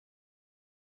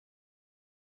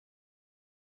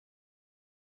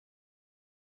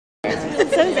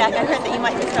So Zach, I heard that you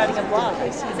might be starting a blog.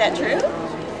 Is that true?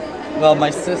 Well, my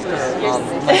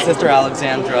sister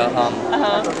Alexandra,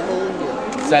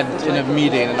 said in a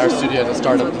meeting in our studio to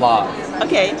start a blog.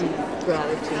 Okay.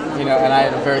 You know, and I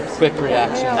had a very quick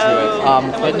reaction to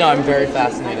it. But no, I'm very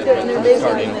fascinated with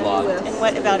starting a blog. And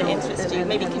what about it interests you?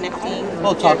 Maybe connecting?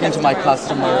 Well, talking to my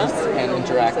customers and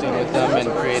interacting with them and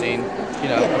creating, you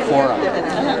know, a forum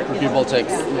for people to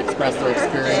express their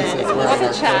experiences wearing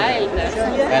our clothing.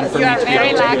 And for me to be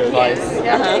able to give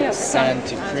advice and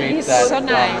to create that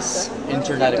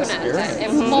internet experience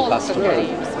for the customer.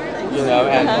 You know,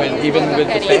 and even with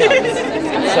the fans,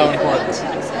 it's so important.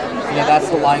 You know, that's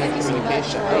the line of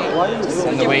communication,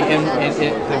 and the way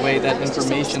that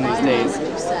information these days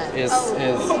is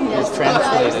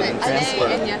translated and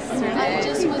transferred.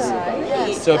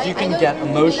 So if you can get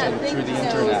emotion through the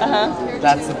internet,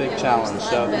 that's the big challenge.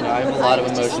 So you know, I have a lot of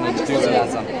emotion and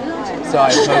enthusiasm. So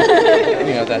I hope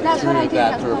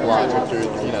through a blog or through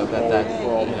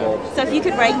So if you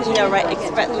could write,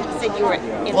 express. You said you were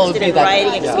interested in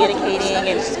writing and communicating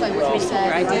and communicating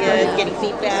your ideas, getting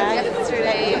feedback.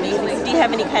 Do you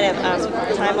have any kind of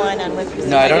timeline on when?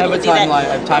 No, I don't have a timeline. I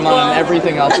have a timeline on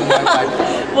everything else in my life.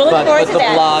 We'll look forward to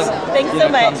that. Blog, Thanks so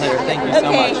much. Thank you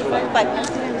so much.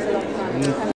 Bye.